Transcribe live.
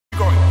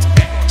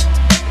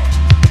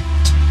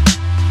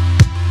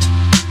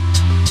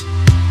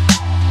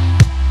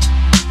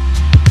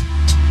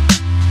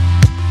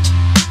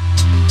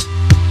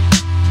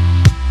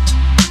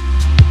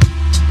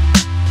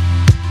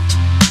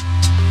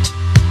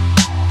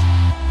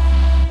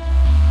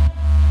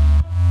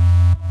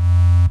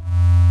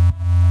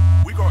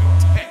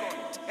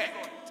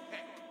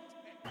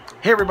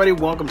Hey everybody,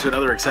 welcome to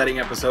another exciting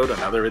episode,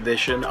 another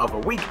edition of A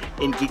Week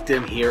in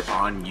Geekdom here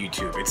on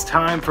YouTube. It's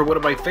time for one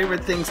of my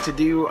favorite things to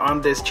do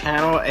on this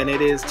channel, and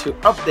it is to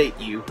update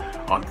you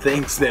on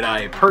things that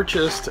I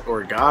purchased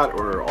or got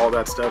or all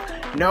that stuff.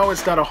 No,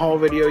 it's not a haul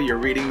video, you're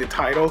reading the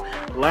title.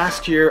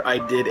 Last year I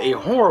did a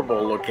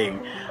horrible looking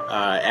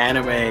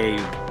anime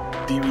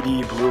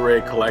DVD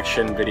Blu-ray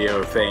collection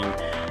video thing.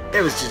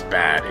 It was just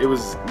bad. It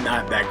was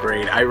not that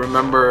great. I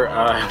remember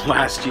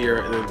last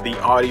year the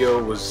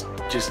audio was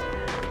just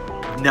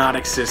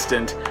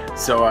non-existent,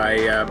 so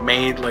I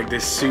made like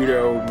this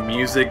pseudo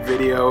music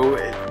video.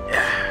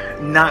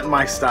 Not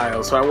my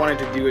style, so I wanted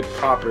to do it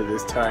proper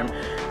this time.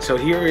 So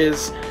here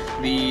is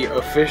the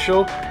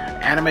official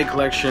anime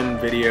collection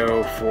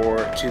video for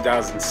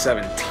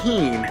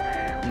 2017.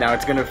 Now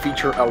it's going to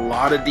feature a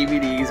lot of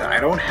DVDs.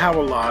 I don't have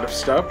a lot of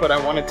stuff, but I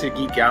wanted to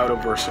geek out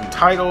over some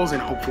titles,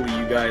 and hopefully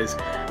you guys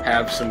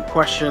have some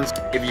questions.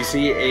 If you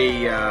see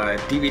a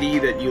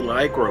DVD that you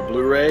like or a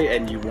Blu-ray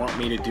and you want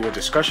me to do a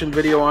discussion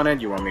video on it,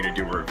 you want me to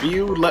do a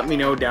review, let me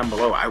know down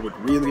below. I would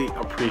really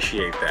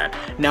appreciate that.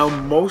 Now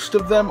most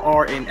of them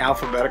are in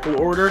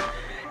alphabetical order.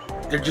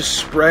 They're just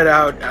spread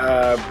out.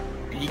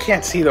 You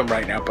can't see them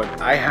right now,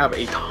 but I have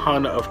a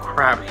ton of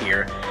crap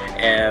here.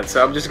 And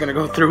so I'm just gonna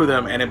go through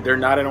them, and if they're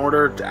not in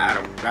order,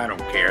 I don't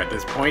care at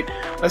this point.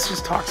 Let's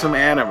just talk some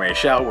anime,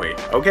 shall we?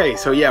 Okay,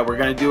 so yeah, we're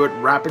gonna do it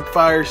rapid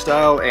fire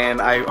style,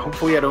 and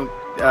hopefully I don't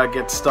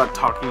get stuck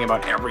talking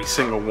about every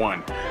single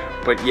one.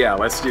 But yeah,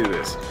 let's do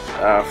this.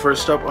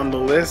 First up on the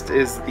list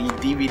is the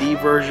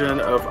DVD version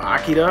of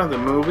Akira, the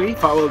movie,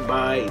 followed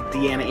by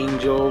The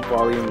Angel,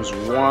 volumes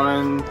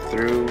 1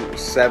 through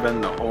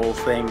 7, the whole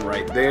thing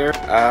right there.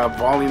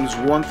 Volumes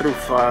 1 through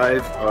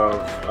 5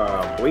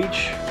 of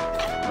Bleach,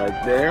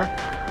 right there,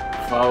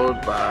 followed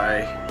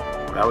by,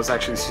 that was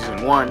actually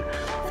season 1,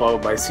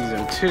 followed by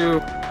season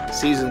 2,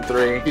 season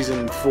 3,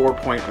 season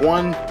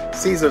 4.1,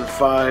 season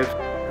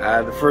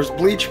 5, the first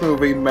Bleach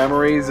movie,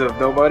 Memories of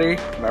Nobody,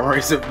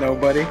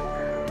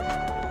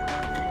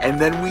 and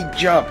then we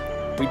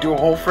do a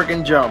whole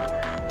freaking jump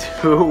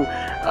to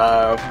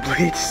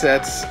Bleach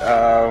sets,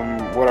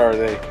 what are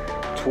they,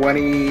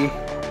 20,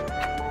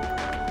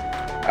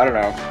 I don't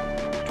know,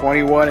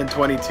 21 and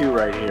 22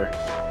 right here.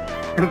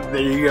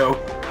 There you go.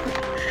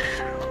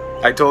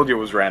 I told you it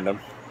was random.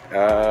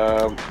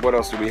 What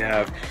else do we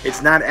have?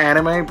 It's not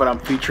anime, but I'm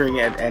featuring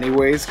it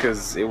anyways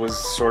because it was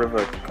sort of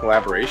a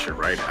collaboration,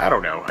 right? I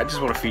don't know. I just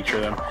want to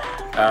feature them.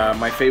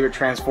 My favorite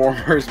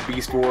Transformers,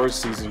 Beast Wars,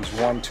 seasons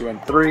 1, 2,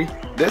 and 3.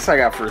 This I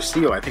got for a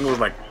steal. I think it was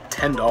like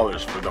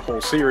 $10 for the whole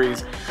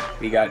series.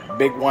 We got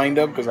Big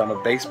Wind-Up because I'm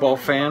a baseball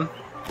fan.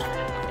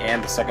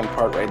 And the second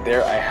part right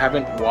there. I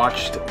haven't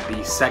watched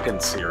the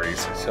second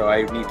series, so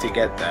I need to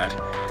get that.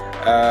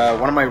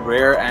 One of my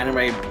rare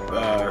anime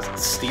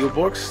steel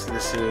books.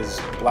 This is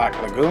Black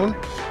Lagoon,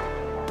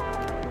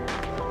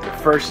 the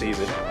first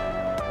season,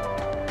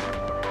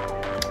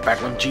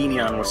 back when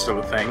Genion was still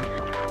a thing.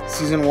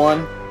 Season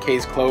 1,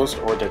 Case Closed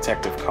or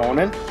Detective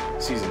Conan.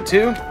 Season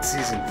 2,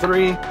 Season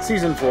 3,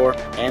 Season 4,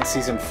 and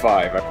Season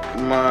 5.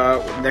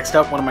 Next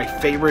up, one of my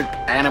favorite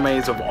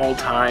animes of all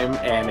time,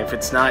 and if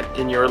it's not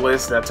in your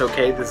list, that's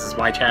okay. This is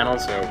my channel,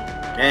 so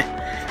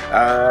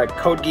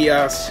Code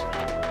Geass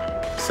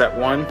Set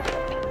 1,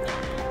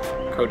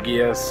 Code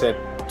Geass Set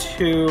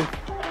 2,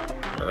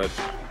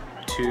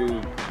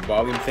 2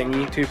 volume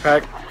thingy,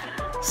 2-pack,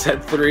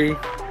 Set 3,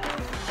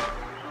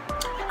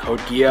 Code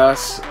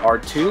Geass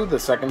R2, the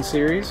second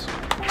series,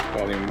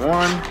 Volume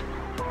 1,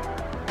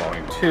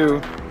 Volume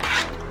 2,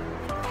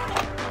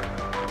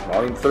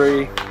 Volume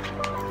 3,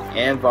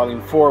 and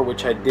Volume 4,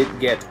 which I did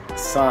get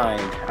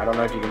signed. I don't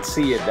know if you can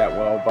see it that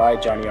well, by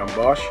Johnny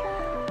Bosch,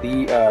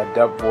 the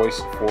dub voice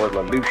for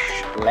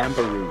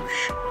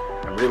Lambarouche.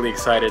 I'm really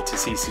excited to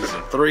see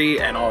season 3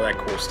 and all that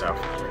cool stuff.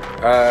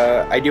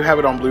 I do have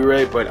it on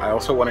Blu-ray, but I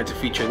also wanted to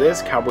feature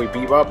this, Cowboy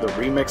Bebop, the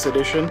remix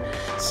edition,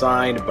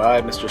 signed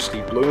by Mr.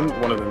 Steve Bloom,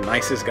 one of the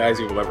nicest guys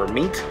you will ever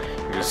meet.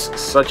 He was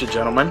such a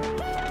gentleman.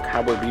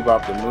 Cowboy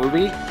Bebop, the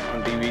movie,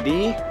 on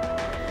DVD.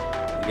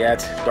 You got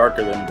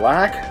Darker Than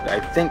Black. I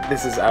think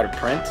this is out of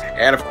print.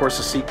 And of course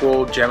the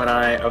sequel,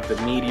 Gemini of the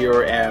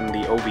Meteor, and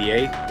the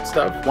OVA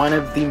stuff. One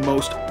of the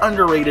most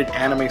underrated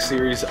anime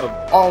series of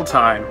all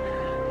time,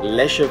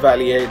 Le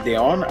Chevalier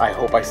d'Eon. I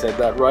hope I said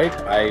that right.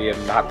 I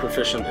am not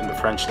proficient in the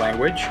French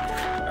language.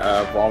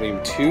 Volume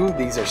 2.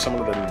 These are some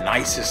of the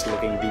nicest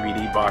looking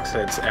DVD box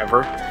sets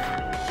ever.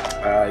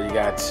 You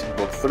got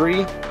Book 3.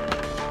 You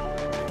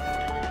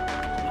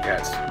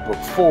got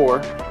Book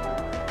 4.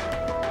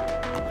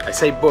 I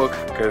say book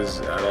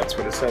because that's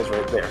what it says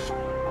right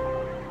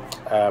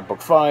there. Book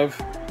 5.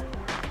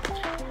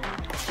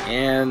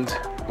 And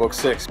Book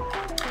 6.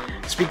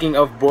 Speaking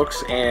of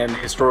books and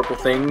historical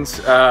things,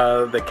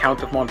 the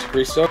Count of Monte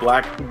Cristo,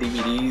 black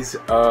DVDs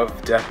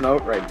of Death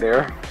Note right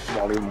there,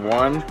 Volume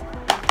 1,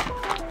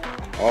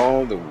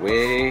 all the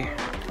way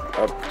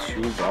up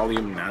to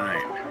Volume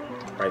 9,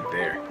 right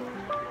there.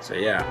 So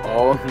yeah,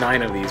 all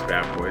 9 of these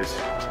bad boys.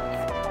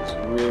 It's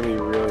really,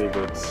 really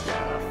good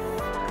stuff.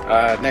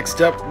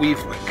 Next up,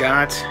 we've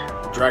got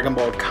Dragon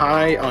Ball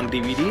Kai on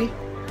DVD,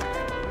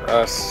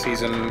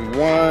 Season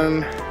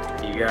 1.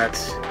 You got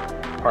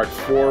Part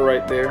 4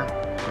 right there,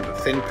 the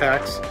thin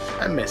packs.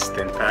 I miss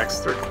thin packs,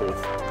 they're cool.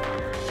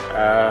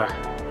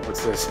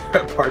 What's this?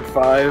 Part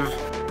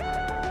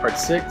 5, Part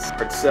 6,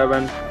 Part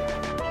 7,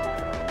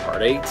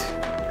 Part 8.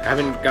 I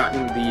haven't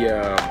gotten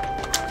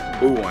the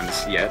blue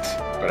ones yet,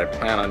 but I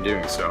plan on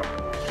doing so.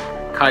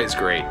 Kai is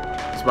great.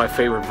 It's my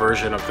favorite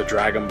version of the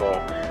Dragon Ball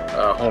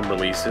home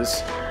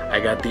releases. I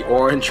got the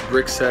orange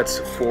brick sets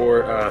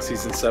for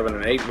Season 7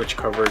 and 8, which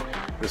covered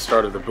the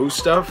start of the Boo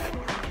stuff.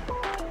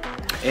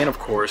 And of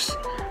course,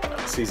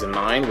 Season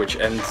 9, which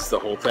ends the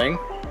whole thing.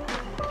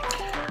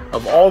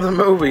 Of all the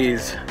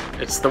movies,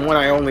 it's the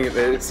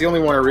only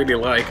one I really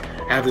like.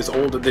 I have this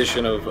old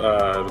edition of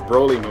the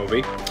Broly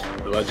movie,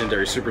 the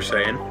legendary Super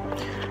Saiyan.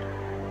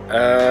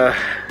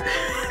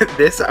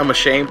 This I'm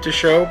ashamed to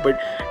show, but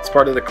it's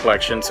part of the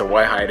collection, so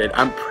why hide it?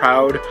 I'm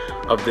proud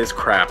of this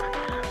crap.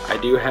 I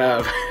do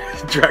have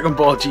Dragon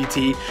Ball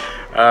GT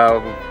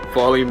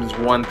volumes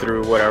 1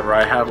 through whatever.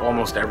 I have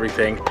almost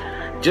everything.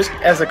 Just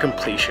as a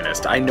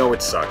completionist, I know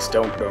it sucks.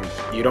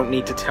 You don't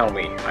need to tell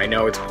me. I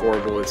know it's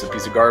horrible. It's a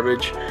piece of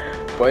garbage,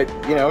 but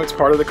you know it's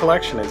part of the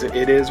collection.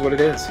 It is what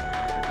it is.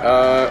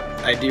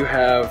 I do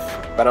have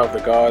Battle of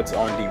the Gods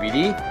on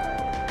DVD,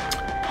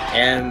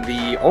 and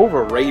the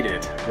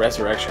overrated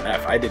Resurrection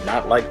F. I did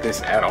not like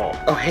this at all.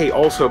 Oh hey,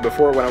 also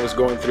before, when I was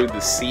going through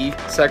the C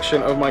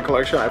section of my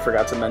collection, I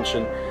forgot to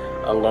mention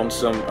a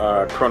Lonesome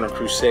Chrono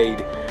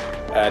Crusade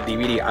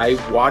DVD.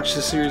 I watched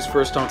the series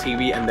first on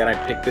TV, and then I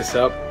picked this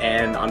up,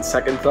 and on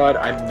second thought,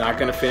 I'm not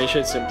going to finish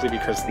it simply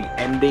because the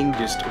ending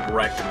just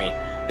wrecked me.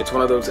 It's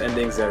one of those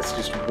endings that's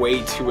just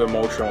way too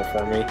emotional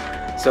for me,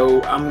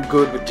 so I'm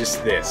good with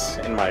just this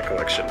in my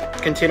collection.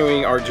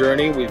 Continuing our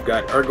journey, we've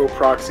got Ergo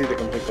Proxy, the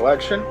complete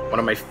collection. One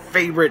of my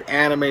favorite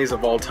animes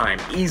of all time,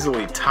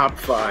 easily top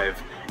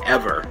 5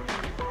 ever.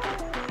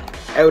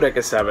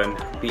 Eureka 7,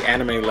 the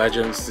anime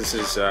legends. This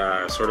is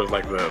sort of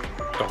like the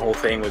whole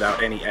thing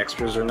without any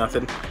extras or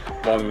nothing.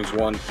 Volumes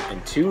 1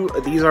 and 2.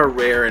 These are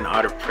rare and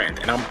out of print,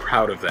 and I'm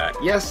proud of that.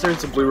 Yes,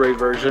 there's a Blu-ray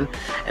version,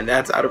 and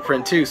that's out of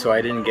print too, so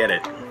I didn't get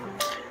it.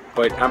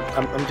 But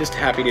I'm just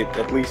happy to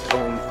at least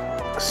own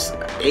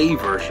a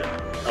version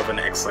of an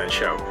excellent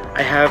show.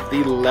 I have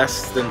the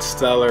less than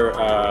stellar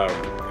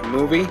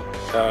movie.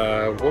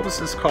 What was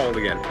this called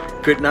again?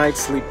 Good Night,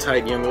 Sleep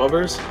Tight, Young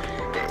Lovers.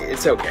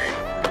 It's okay.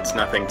 It's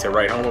nothing to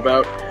write home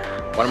about.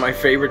 One of my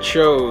favorite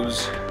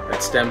shows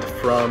that stemmed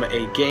from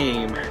a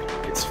game,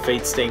 it's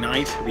Fate Stay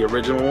Night, the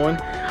original one.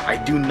 I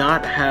do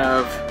not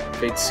have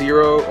Fate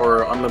Zero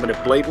or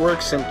Unlimited Blade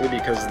Work simply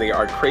because they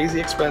are crazy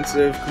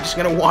expensive. I'm just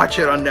gonna watch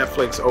it on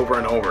Netflix over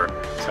and over.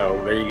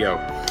 So there you go.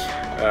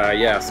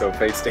 Yeah, so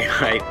Fate Stay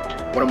Night.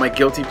 One of my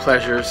guilty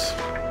pleasures.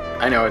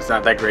 I know it's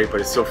not that great,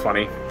 but it's still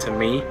funny to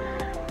me.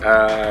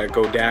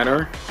 Go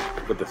Danner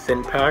with the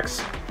thin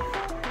packs.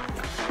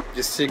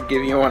 Just to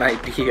give you an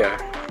idea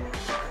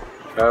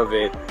of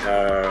it.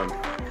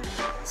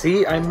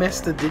 See, I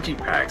missed the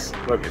digipacks.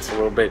 Look, it's a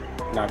little bit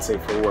not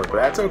safe for work, but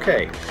that's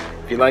okay.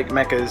 If you like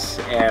mechas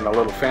and a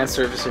little fan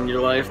service in your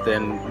life,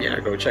 then yeah,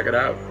 go check it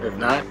out. If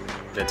not,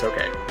 that's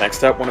okay.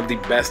 Next up, one of the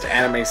best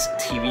anime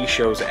TV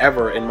shows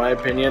ever, in my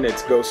opinion.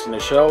 It's Ghost in the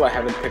Shell. I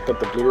haven't picked up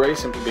the Blu-ray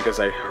simply because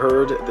I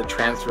heard the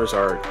transfers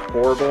are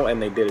horrible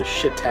and they did a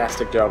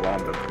shit-tastic job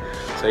on them.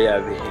 So yeah,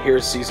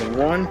 here's Season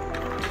 1.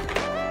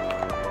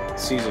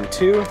 Season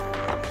 2,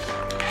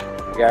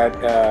 you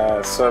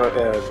got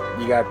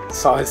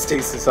Solid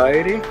State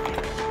Society.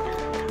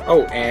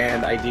 Oh,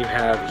 and I do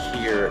have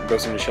here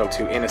Ghost in the Shell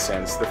 2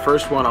 Innocence. The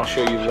first one I'll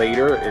show you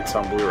later. It's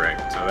on Blu-ray,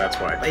 so that's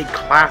why. A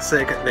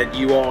classic that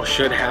you all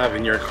should have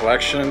in your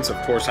collections.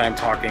 Of course, I'm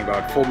talking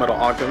about Full Metal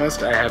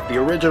Alchemist. I have the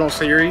original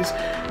series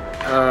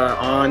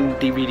on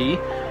DVD,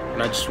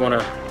 and I just want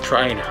to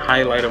try and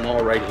highlight them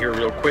all right here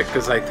real quick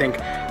because I think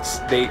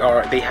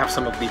they have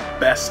some of the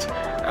best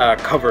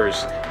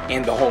covers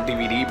in the whole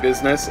DVD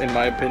business, in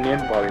my opinion.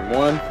 Volume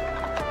 1,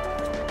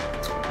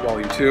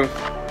 Volume 2,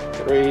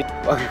 3,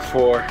 Volume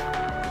 4,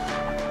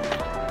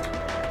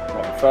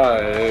 Volume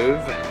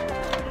 5,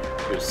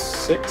 there's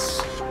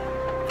 6,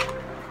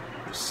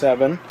 there's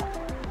 7,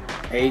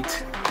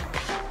 8,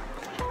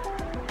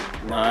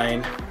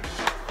 9,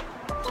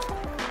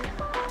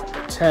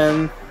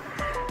 10,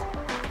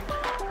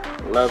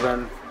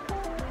 11,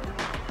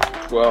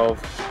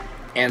 12,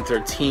 and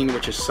 13,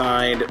 which is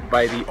signed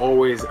by the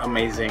always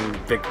amazing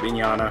Vic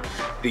Mignogna,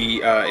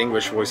 the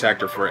English voice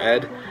actor for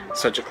Ed.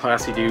 Such a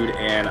classy dude,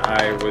 and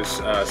I was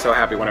so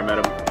happy when I met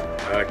him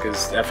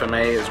because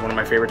FMA is one of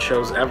my favorite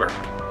shows ever.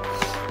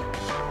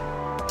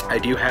 I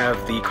do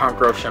have the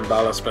Conqueror of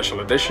Shambhala Special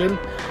Edition,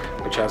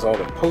 which has all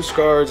the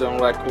postcards and all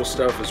that cool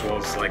stuff, as well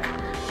as like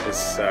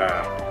this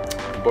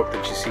book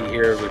that you see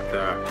here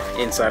with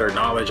insider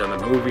knowledge on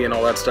the movie and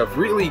all that stuff.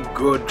 Really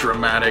good,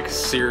 dramatic,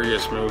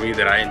 serious movie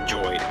that I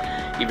enjoyed,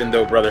 even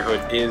though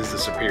Brotherhood is the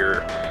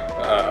superior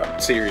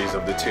series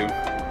of the two.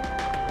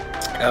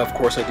 Of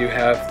course, I do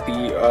have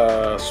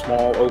the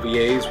small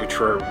OVAs, which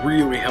were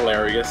really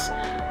hilarious.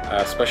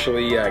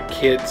 especially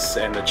Kids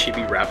and the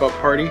Chibi wrap-up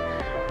party.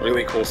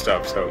 Really cool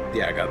stuff. So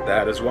yeah, I got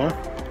that as well.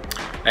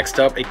 Next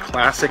up, a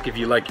classic if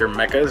you like your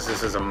mechas.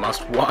 This is a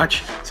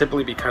must-watch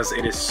simply because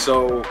it is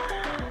so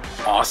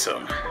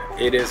awesome.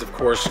 It is, of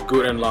course,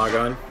 Gurren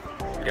Lagann.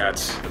 Got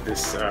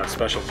this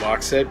special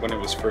box set when it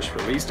was first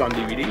released on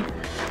DVD.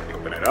 You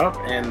open it up,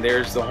 and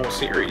there's the whole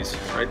series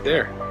right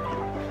there.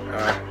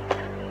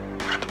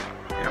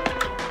 Yeah,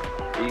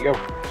 there you go.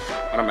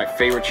 One of my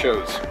favorite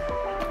shows.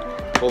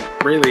 Well,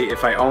 really,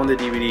 if I own the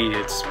DVD,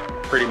 it's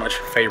pretty much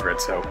a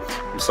favorite, so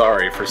I'm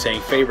sorry for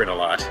saying favorite a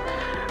lot.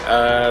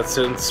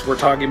 Since we're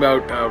talking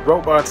about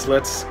robots,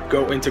 let's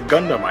go into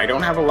Gundam. I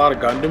don't have a lot of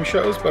Gundam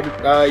shows, but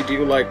I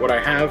do like what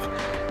I have.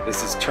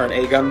 This is Turn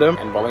A Gundam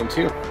and Volume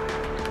 2.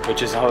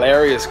 Which is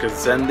hilarious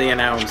because then they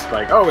announced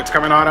like, oh, it's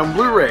coming out on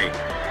Blu-ray.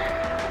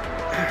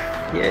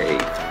 Yay.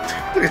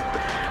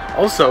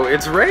 Also,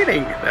 it's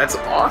raining. That's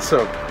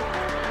awesome.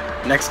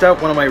 Next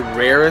up, one of my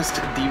rarest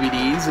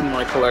DVDs in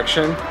my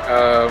collection,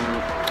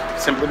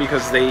 simply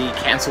because they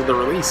canceled the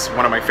release.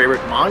 One of my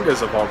favorite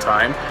mangas of all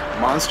time,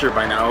 Monster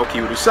by Naoki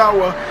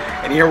Urasawa.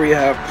 And here we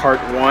have part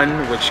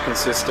 1, which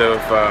consists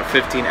of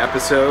 15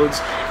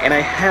 episodes. And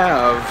I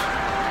have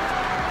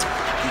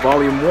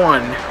volume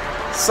 1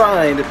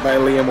 signed by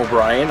Liam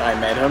O'Brien. I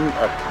met him,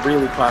 a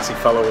really classy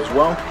fellow as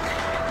well.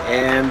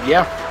 And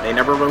yeah, they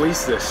never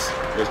released this,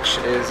 which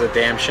is a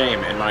damn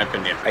shame in my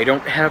opinion. I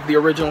don't have the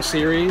original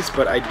series,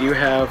 but I do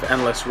have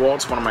Endless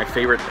Waltz, one of my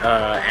favorite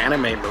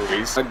anime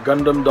movies.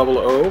 Gundam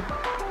 00,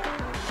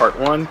 part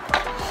 1,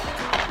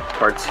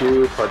 part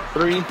 2, part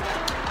 3,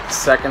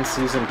 second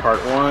season, part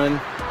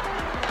 1,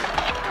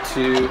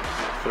 2,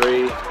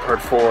 3,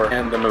 part 4,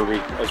 and the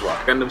movie as well.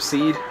 Gundam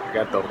Seed, I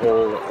got the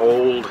whole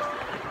old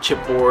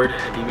chipboard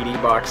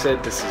DVD box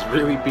set. This is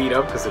really beat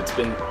up because it's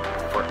been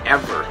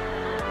forever,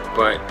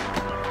 but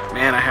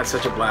man, I had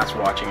such a blast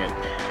watching it.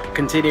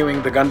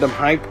 Continuing the Gundam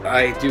hype,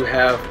 I do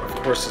have, of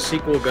course, the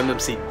sequel, Gundam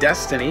Seed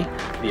Destiny,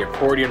 the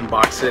accordion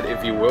box set,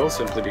 if you will,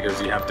 simply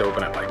because you have to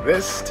open it like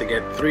this to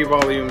get 3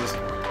 volumes,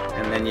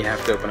 and then you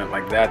have to open it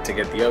like that to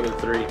get the other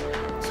 3.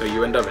 So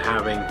you end up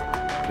having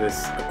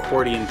this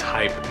accordion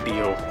type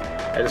deal.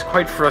 That is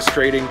quite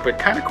frustrating, but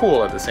kind of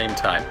cool at the same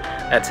time.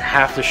 That's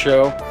half the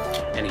show,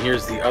 and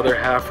here's the other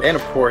half. And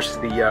of course,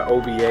 the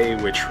OVA,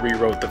 which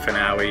rewrote the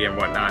finale and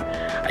whatnot.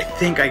 I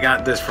think I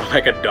got this for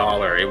like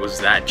 $1. It was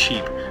that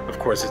cheap. Of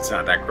course, it's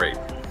not that great.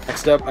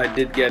 Next up, I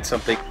did get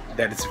something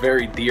that is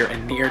very dear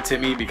and near to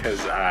me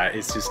because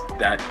it's just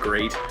that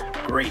great.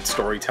 Great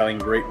storytelling,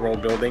 great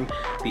world building.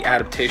 The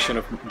adaptation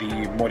of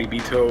the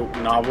Moribito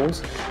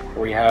novels,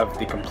 where we have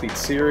the complete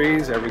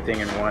series, everything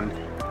in one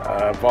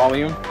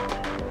volume.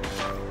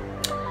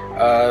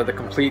 The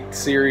complete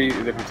series,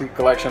 the complete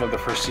collection of the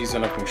first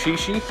season of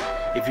Mushishi.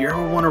 If you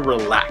ever want to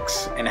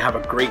relax and have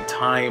a great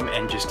time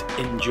and just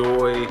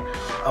enjoy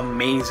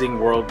amazing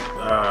world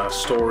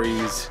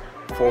stories,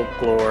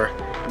 folklore,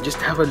 and just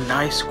have a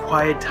nice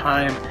quiet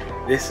time,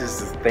 this is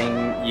the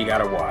thing you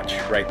gotta watch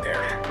right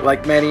there.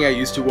 Like many, I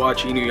used to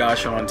watch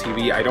Inuyasha on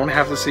TV. I don't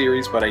have the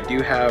series, but I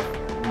do have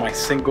my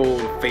single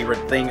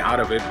favorite thing out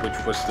of it, which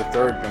was the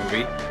 3rd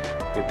movie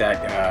with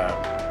that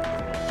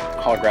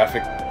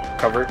holographic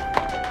cover.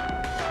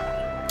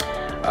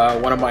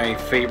 One of my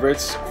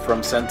favorites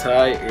from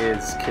Sentai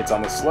is Kids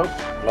on the Slope.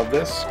 Love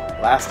this.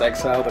 Last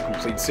Exile, the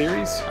complete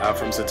series,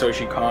 from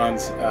Satoshi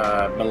Kon's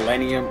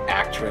Millennium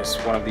Actress,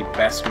 one of the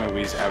best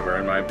movies ever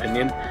in my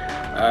opinion.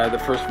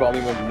 The first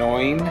volume of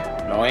Noin,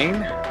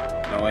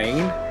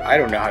 I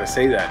don't know how to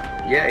say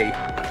that. Yay.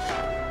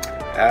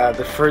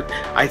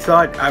 I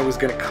thought I was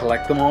gonna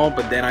collect them all,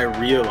 but then I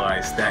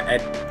realized that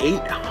at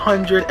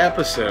 800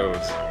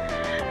 episodes,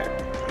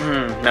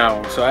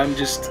 no. So I'm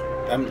just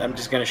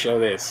gonna show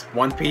this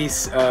One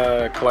Piece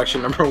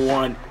collection number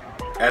 1.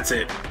 That's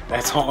it.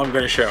 That's all I'm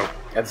gonna show.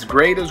 As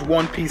great as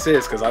One Piece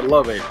is, because I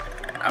love it,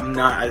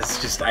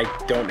 it's just I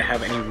don't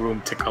have any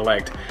room to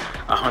collect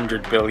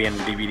 100 billion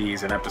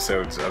DVDs and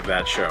episodes of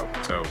that show,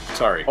 so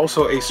sorry.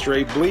 Also a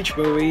Stray Bleach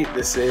movie.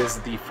 This is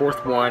the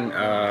 4th one.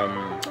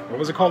 What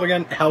was it called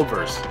again?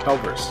 Hellverse.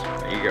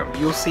 There you go.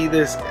 You'll see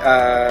this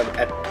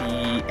at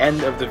the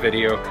end of the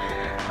video.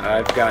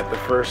 I've got the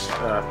first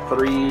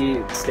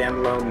 3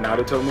 standalone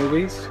Naruto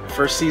movies.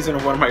 First season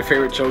of one of my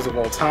favorite shows of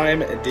all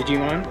time,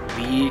 Digimon.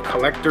 The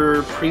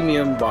collector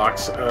premium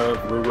box of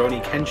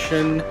Rurouni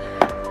Kenshin.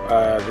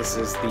 This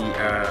is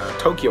the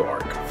Tokyo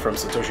arc from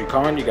Satoshi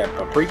Kon. You got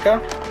Paprika,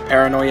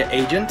 Paranoia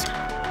Agent,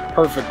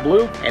 Perfect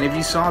Blue. And if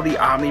you saw the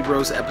Omni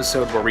Bros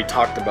episode where we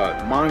talked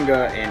about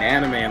manga and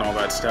anime and all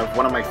that stuff,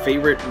 one of my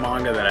favorite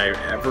manga that I've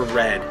ever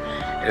read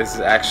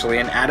is actually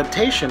an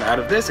adaptation out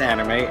of this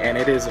anime, and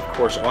it is of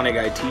course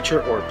Onegai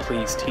Teacher, or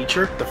Please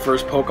Teacher, the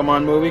first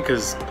Pokemon movie,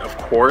 because of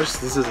course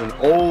this is an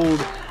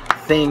old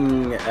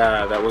thing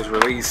that was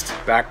released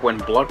back when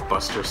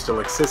Blockbuster still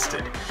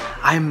existed.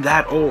 I'm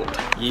that old.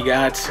 You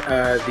got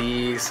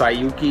the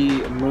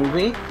Sayuki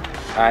movie.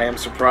 I am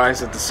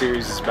surprised that the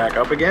series is back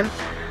up again.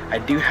 I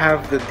do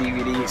have the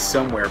DVD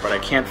somewhere, but I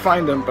can't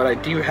find them, but I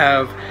do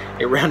have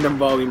a random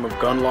volume of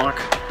Gunlock.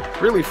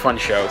 Really fun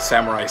show.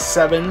 Samurai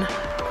 7,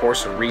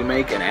 course, a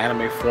remake, an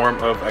anime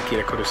form of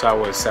Akira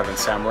Kurosawa's Seven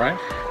Samurai.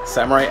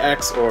 Samurai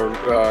X, or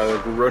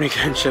Rurouni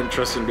Kenshin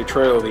Trust and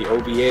Betrayal, the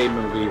OVA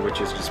movie,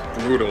 which is just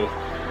brutal.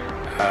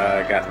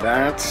 Got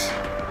that.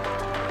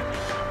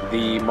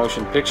 The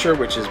motion picture,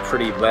 which is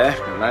pretty bleh,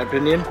 in my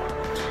opinion.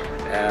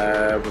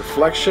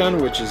 Reflection,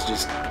 which is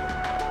just,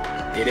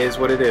 it is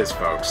what it is,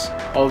 folks.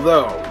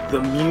 Although,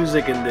 the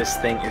music in this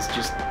thing is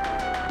just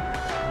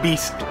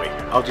beastly.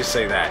 I'll just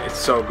say that. It's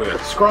so good.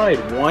 Scried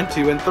 1,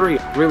 2, and 3.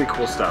 Really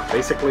cool stuff.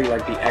 Basically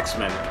like the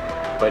X-Men,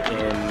 but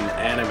in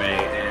anime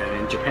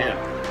and in Japan.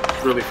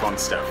 Really fun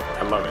stuff.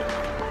 I love it.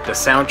 The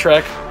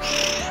soundtrack,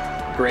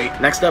 great.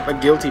 Next up, a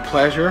guilty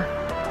pleasure.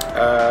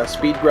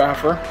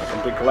 Speedgrapher, a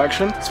complete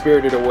collection.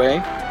 Spirited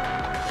Away.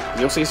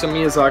 You'll see some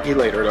Miyazaki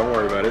later, don't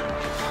worry about it.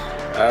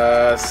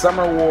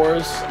 Summer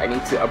Wars, I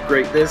need to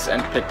upgrade this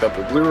and picked up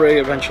the Blu-ray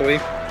eventually.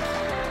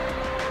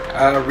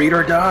 Read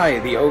or Die,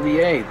 the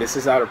OVA. This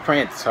is out of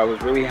print, so I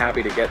was really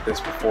happy to get this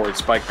before it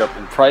spiked up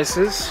in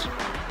prices.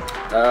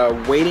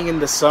 Waiting in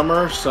the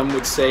Summer, some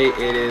would say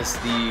it is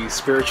the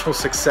spiritual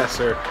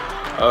successor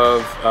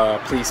of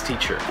Please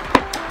Teacher.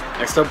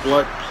 Next up,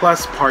 Blood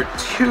Plus Part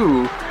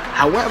 2.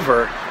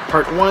 However,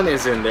 Part 1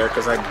 is in there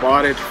because I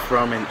bought it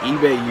from an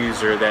eBay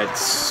user that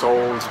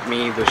sold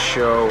me the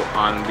show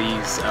on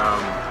these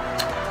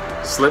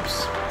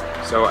slips.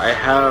 So I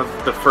have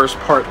the first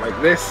part like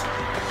this,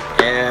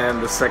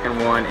 and the second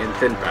one in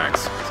thin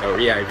packs. So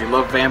yeah, if you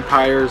love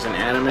vampires and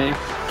anime,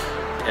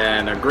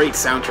 and a great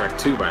soundtrack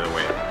too, by the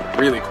way,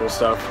 really cool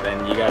stuff,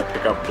 then you gotta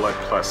pick up Blood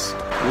Plus.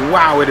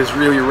 Wow, it is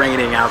really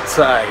raining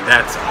outside.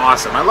 That's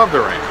awesome. I love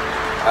the rain.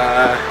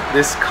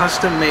 This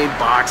custom-made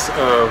box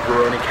of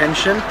Rurouni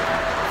Kenshin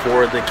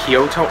for the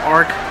Kyoto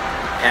arc,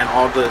 and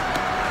all the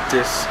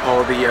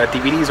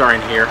DVDs are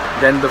in here.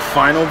 Then the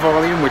final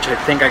volume, which I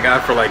think I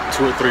got for like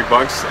 $2 or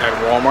 $3 at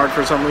Walmart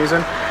for some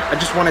reason. I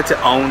just wanted to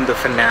own the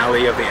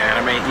finale of the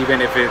anime,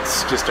 even if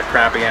it's just a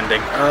crappy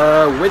ending.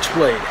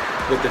 Witchblade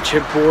with the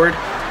chipboard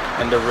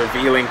and the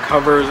revealing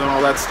covers and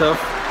all that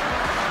stuff.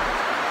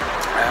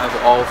 I have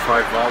all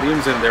 5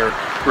 volumes and their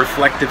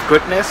reflective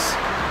goodness.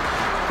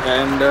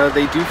 And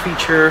they do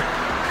feature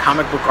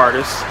comic book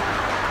artists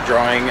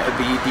drawing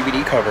the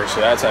DVD cover, so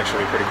that's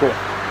actually pretty cool.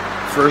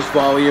 First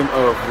volume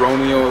of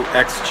Romeo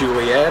x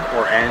Juliet,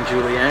 or Anne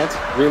Juliet.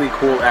 Really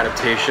cool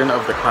adaptation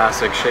of the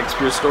classic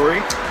Shakespeare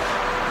story.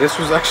 This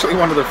was actually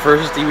one of the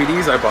first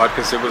DVDs I bought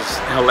because it was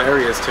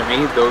hilarious to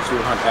me, Those Who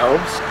Hunt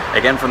Elves.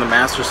 Again, from the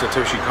master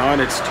Satoshi Kon.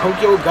 It's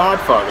Tokyo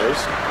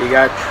Godfathers. You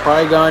got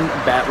Trigun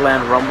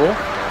Batland Rumble,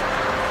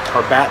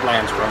 or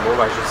Batlands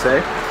Rumble, I should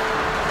say.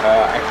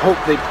 I hope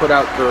they put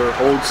out the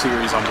old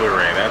series on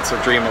Blu-ray. That's a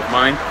dream of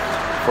mine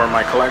for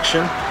my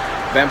collection.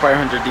 Vampire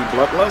Hunter D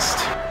Bloodlust.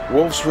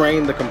 Wolf's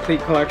Reign, the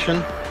complete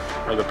collection,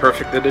 or the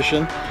perfect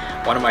edition.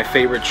 One of my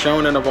favorite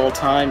shonen of all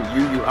time,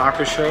 Yu Yu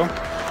Hakusho.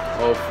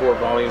 All 4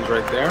 volumes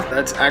right there.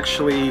 That's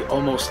actually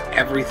almost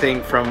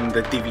everything from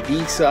the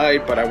DVD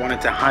side, but I wanted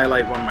to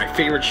highlight one of my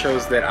favorite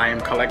shows that I am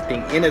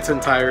collecting in its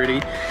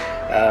entirety.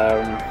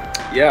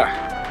 Yeah.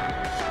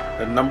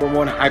 The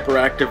 #1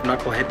 hyperactive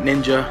knucklehead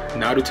ninja,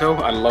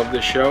 Naruto. I love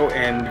this show,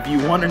 and if you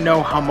want to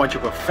know how much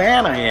of a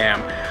fan I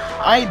am,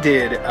 I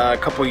did a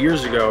couple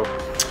years ago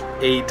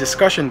a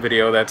discussion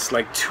video that's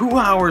like 2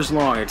 hours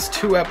long. It's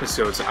 2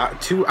 episodes,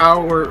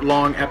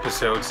 2-hour-long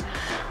episodes,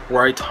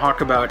 where I talk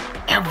about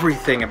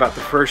everything about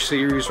the first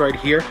series right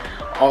here,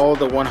 all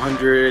the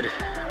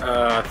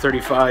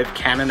 135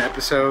 canon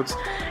episodes,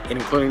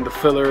 including the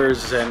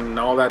fillers and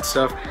all that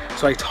stuff.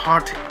 So I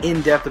talked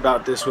in depth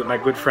about this with my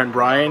good friend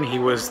Brian. He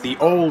was the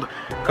old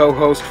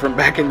co-host from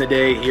back in the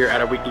day here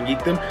at A Week in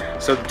Geekdom.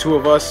 So the 2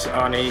 of us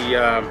on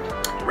a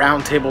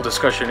roundtable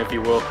discussion, if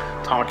you will,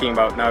 talking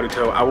about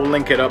Naruto. I will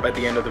link it up at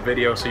the end of the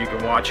video so you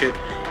can watch it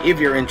if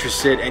you're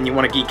interested and you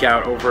want to geek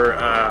out over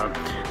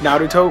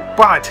Naruto.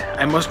 But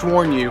I must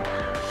warn you,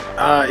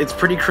 it's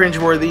pretty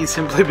cringeworthy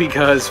simply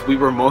because we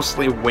were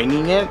mostly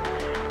winging it,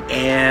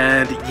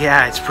 and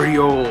yeah, it's pretty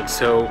old.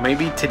 So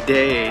maybe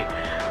today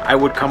I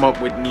would come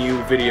up with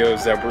new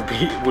videos that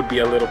would be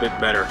a little bit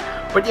better.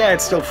 But yeah,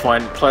 it's still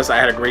fun. Plus, I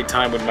had a great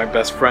time with my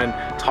best friend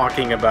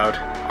talking about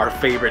our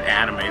favorite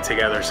anime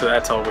together, so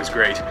that's always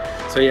great.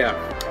 So yeah,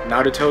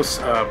 Naruto's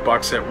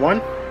box set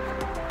 1.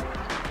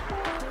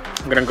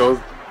 I'm gonna go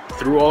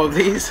through all of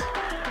these.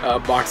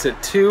 Box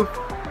set 2,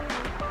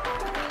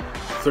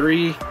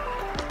 3,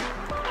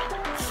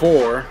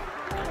 4.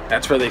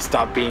 That's where they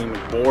stopped being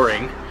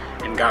boring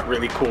and got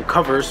really cool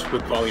covers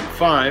with Volume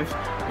 5.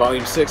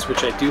 Volume 6,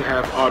 which I do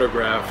have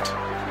autographed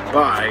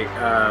by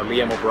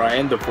Liam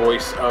O'Brien, the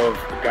voice of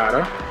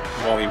Gaara.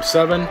 Volume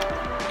 7,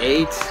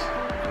 8,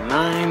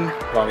 9,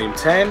 Volume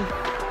 10,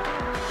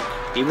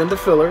 even the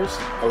fillers,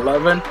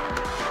 11,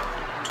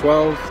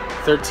 12,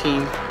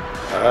 13,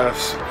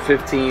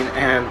 15,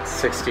 and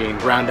 16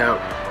 round out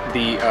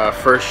the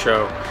first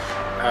show.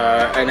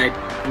 And I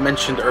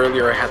mentioned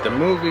earlier I had the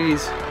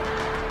movies,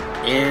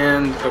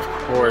 and of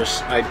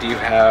course I do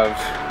have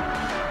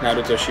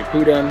Naruto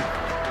Shippuden,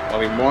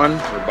 Volume 1,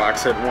 or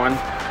box set 1,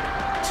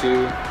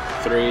 2,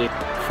 3,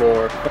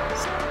 4,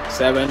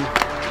 7,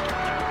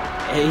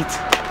 8,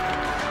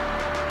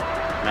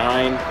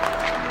 9,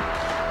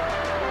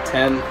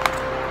 10,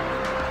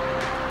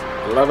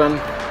 11,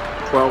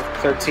 12,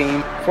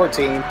 13,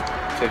 14,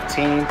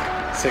 15,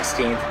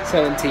 16,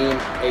 17,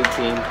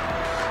 18,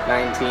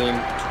 19,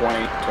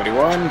 20,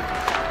 21,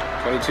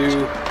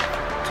 22,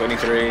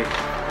 23,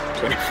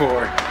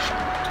 24,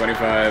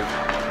 25,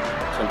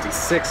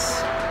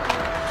 26,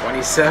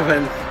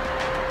 27,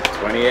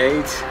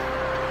 28,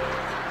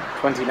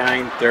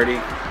 29, 30.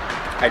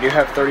 I do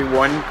have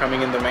 31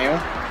 coming in the mail,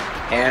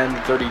 and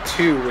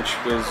 32, which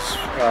was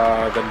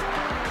the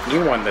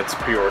new one that's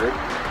pre-ordered,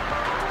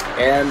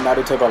 and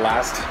Naruto the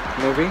last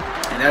movie.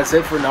 And that's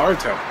it for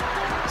Naruto.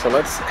 So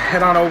let's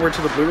head on over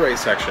to the Blu-ray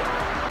section.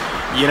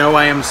 You know,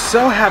 I am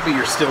so happy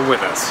you're still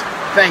with us.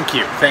 Thank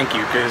you,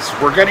 because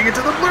we're getting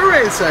into the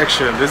Blu-ray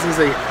section. This is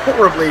a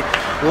horribly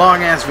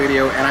long-ass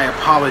video, and I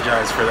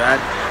apologize for that.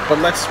 But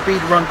let's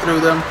speed run through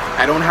them.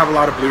 I don't have a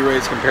lot of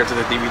Blu-rays compared to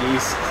the DVD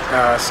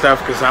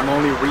stuff, because I'm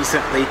only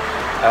recently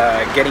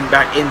getting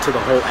back into the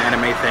whole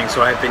anime thing.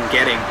 So I've been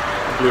getting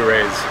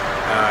Blu-rays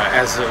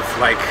as of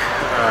like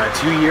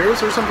 2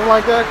 years or something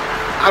like that.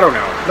 I don't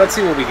know. Let's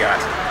see what we got.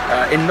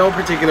 In no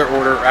particular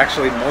order,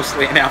 actually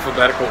mostly in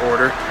alphabetical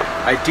order.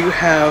 I do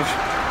have,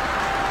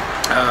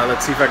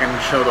 let's see if I can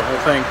show the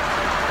whole thing.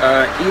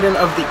 Eden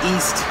of the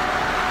East,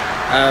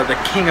 the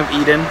King of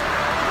Eden,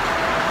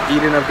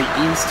 Eden of the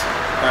East,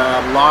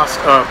 Lost,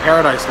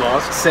 Paradise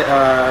Lost,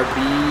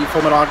 the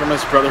Fullmetal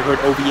Alchemist Brotherhood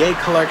OVA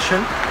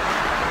collection,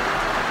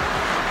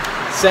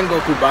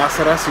 Sengoku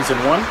Basara Season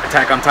 1,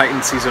 Attack on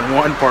Titan Season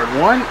 1 Part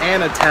 1,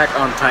 and Attack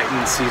on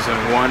Titan Season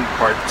 1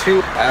 Part 2.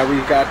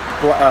 We've got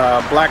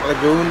Black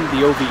Lagoon,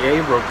 the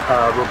OVA,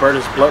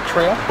 Roberta's Blood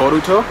Trail,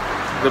 Boruto,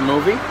 the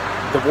movie,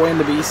 The Boy and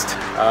the Beast,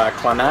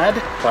 Clannad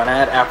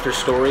After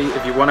Story.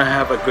 If you want to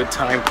have a good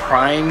time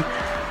crying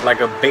like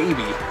a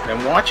baby,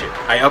 then watch it.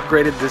 I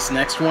upgraded this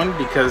next one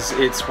because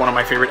it's one of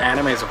my favorite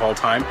animes of all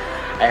time.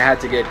 I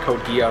had to get Code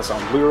Geass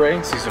on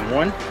Blu-ray, Season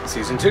 1,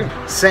 Season 2.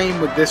 Same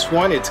with this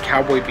one, it's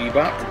Cowboy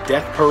Bebop,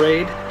 Death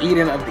Parade,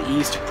 Eden of the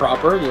East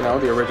proper, you know,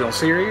 the original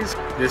series.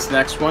 This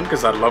next one,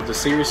 because I love the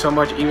series so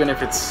much, even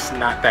if it's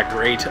not that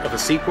great of a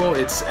sequel,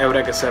 it's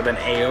Eureka 7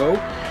 AO.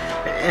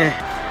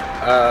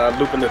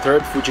 Lupin III,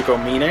 Fujiko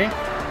Mine.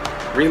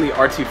 Really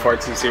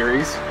artsy-fartsy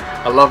series.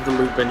 I love the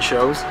Lupin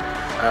shows,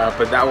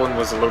 but that one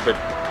was a little bit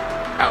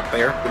out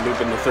there. The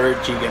Lupin III,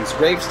 Jigen's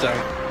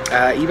Gravestone.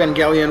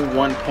 Evangelion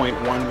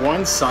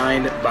 1.11,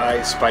 signed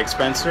by Spike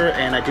Spencer,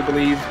 and I do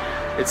believe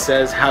it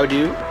says "How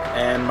do"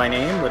 and my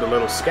name with a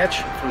little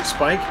sketch from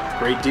Spike.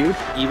 Great dude.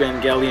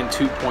 Evangelion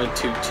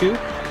 2.22,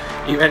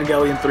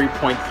 Evangelion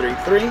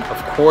 3.33.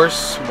 Of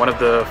course, one of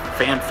the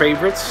fan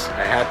favorites.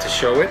 I had to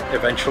show it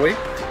eventually.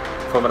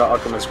 Fullmetal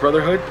Alchemist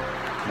Brotherhood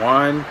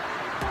 1,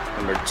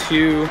 number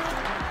 2,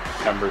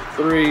 number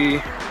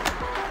 3,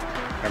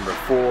 number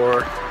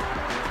 4,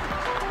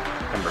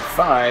 number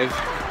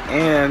 5.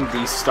 And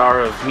the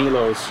Star of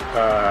Milo's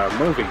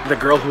movie. The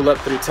Girl Who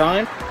Leapt Through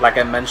Time, like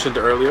I mentioned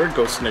earlier,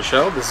 Ghost in the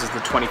Shell. This is the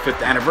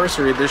 25th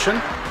anniversary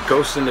edition.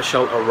 Ghost in the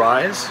Shell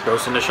Arise.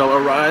 Ghost in the Shell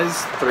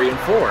Arise 3 and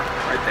 4,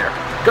 right there.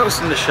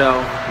 Ghost in the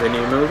Shell, the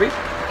new movie.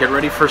 Get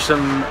ready for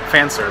some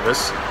fan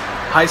service.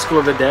 High School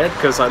of the Dead,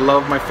 because I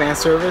love my fan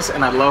service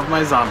and I love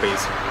my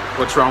zombies.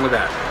 What's wrong with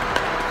that?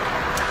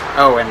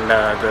 Oh, and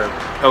the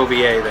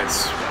OVA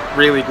that's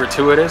really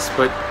gratuitous,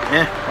 but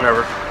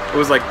whatever. It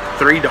was like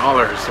 $3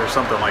 or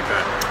something like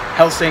that.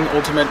 Hellsing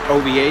Ultimate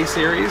OVA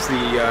series,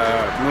 the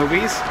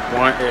movies.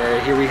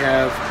 Here we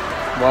have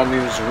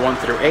volumes 1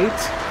 through 8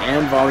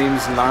 and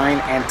volumes 9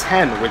 and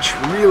 10, which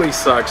really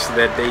sucks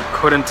that they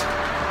couldn't,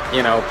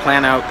 you know,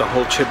 plan out the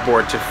whole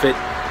chipboard to fit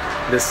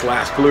this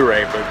last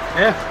Blu-ray, but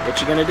what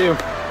you gonna do?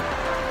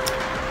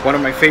 One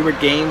of my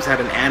favorite games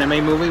had an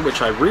anime movie,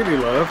 which I really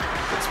love.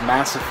 It's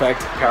Mass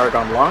Effect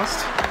Paragon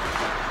Lost.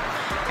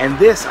 And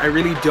this, I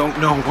really don't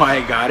know why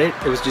I got it.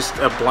 It was just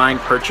a blind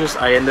purchase.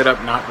 I ended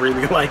up not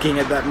really liking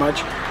it that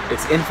much.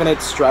 It's Infinite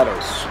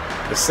Stratos.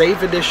 The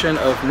Save Edition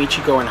of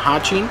Michiko and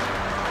Hachin.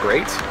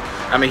 Great.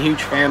 I'm a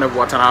huge fan of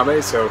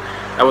Watanabe, so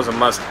that was a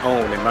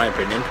must-own in my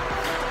opinion.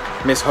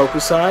 Miss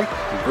Hokusai.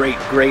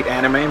 Great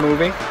anime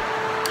movie.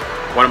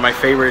 One of my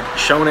favorite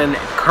shonen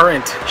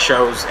current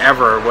shows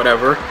ever,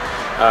 whatever.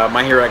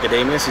 My Hero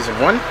Academia Season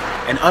 1.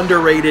 An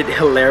underrated,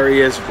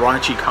 hilarious,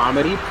 raunchy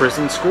comedy,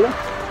 Prison School.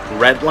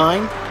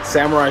 Redline,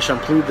 Samurai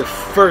Champloo, the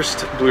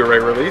first Blu-ray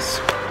release.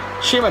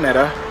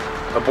 Shimonetta,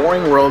 a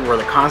boring world where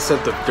the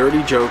concept of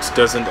dirty jokes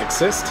doesn't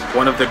exist.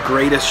 One of the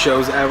greatest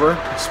shows ever.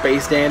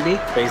 Space Dandy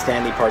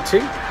Part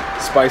 2.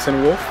 Spice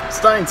and Wolf.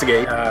 Steins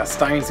Gate,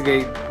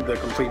 the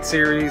complete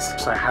series.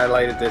 So I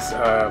highlighted this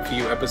a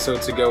few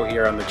episodes ago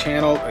here on the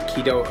channel.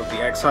 Akito of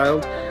the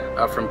Exiled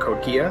from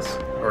Code Geass,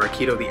 or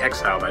Akito the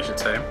Exiled, I should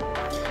say.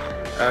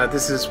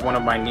 This is one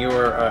of my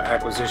newer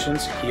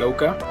acquisitions,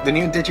 Hyoka. The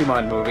new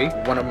Digimon movie,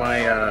 one of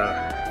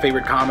my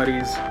favorite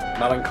comedies,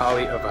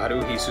 Melancholy of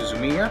Haruhi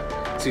Suzumiya,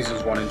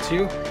 Seasons 1 and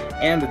 2,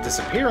 and The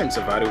Disappearance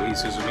of Haruhi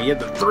Suzumiya,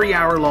 the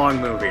 3-hour-long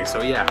movie,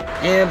 so yeah.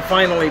 And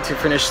finally, to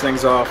finish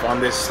things off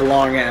on this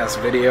long-ass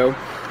video,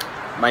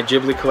 my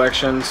Ghibli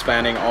collection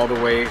spanning all the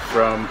way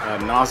from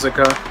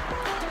Nausicaa,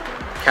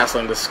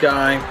 Castle in the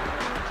Sky,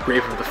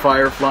 Grave of the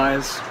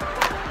Fireflies,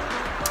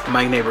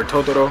 My Neighbor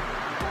Totoro,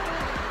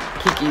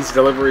 Kiki's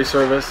Delivery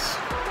Service.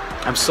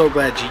 I'm so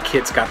glad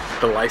G-Kids got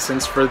the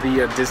license for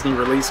the Disney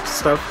released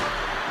stuff.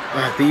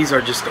 These are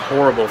just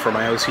horrible for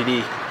my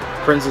OCD.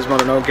 Princess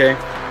Mononoke,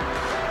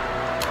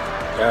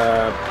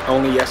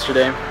 Only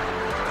Yesterday,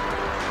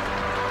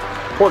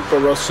 Porco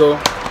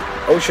Rosso,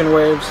 Ocean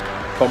Waves,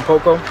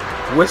 Pompoko,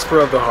 Whisper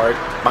of the Heart,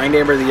 My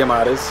Neighbor the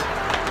Yamadas.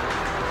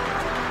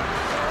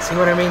 See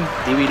what I mean?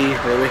 DVD,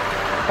 really?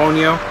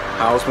 Ponyo,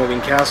 Howl's Moving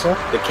Castle,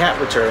 The Cat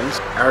Returns,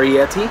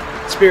 Arrietty,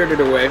 Spirited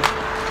Away,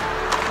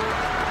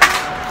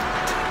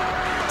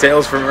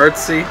 Tales from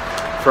Earthsea,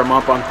 From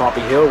Up on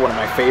Poppy Hill, one of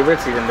my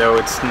favorites, even though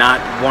it's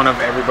not one of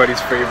everybody's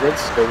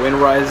favorites. The Wind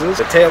Rises,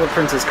 The Tale of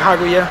Princess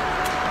Kaguya,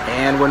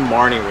 and When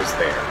Marnie Was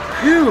There.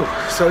 Whew!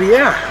 So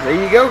yeah, there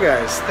you go,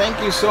 guys.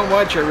 Thank you so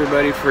much,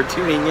 everybody, for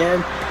tuning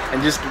in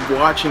and just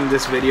watching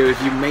this video.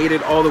 If you made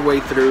it all the way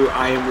through,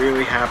 I am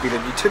really happy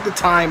that you took the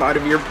time out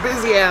of your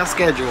busy-ass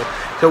schedule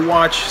to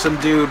watch some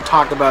dude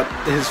talk about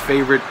his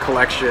favorite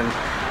collection.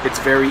 It's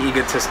very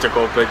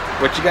egotistical, but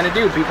what you gonna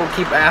do? People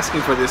keep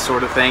asking for this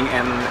sort of thing,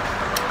 and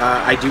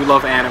I do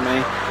love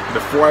anime.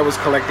 Before I was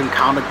collecting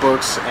comic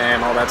books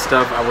and all that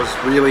stuff, I was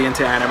really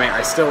into anime.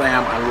 I still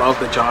am. I love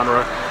the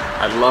genre.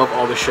 I love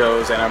all the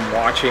shows, and I'm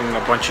watching a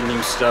bunch of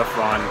new stuff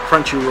on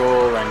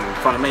Crunchyroll and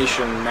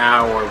Funimation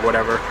now or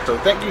whatever. So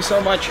thank you so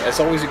much.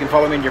 As always, you can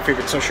follow me on your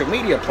favorite social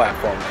media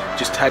platform.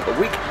 Just type "a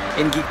week"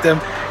 in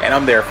Geekdom, and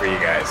I'm there for you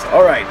guys.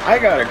 Alright, I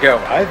gotta go.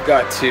 I've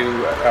got to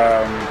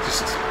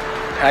just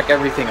pack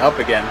everything up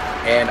again,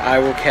 and I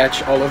will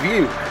catch all of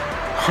you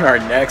on our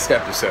next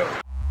episode.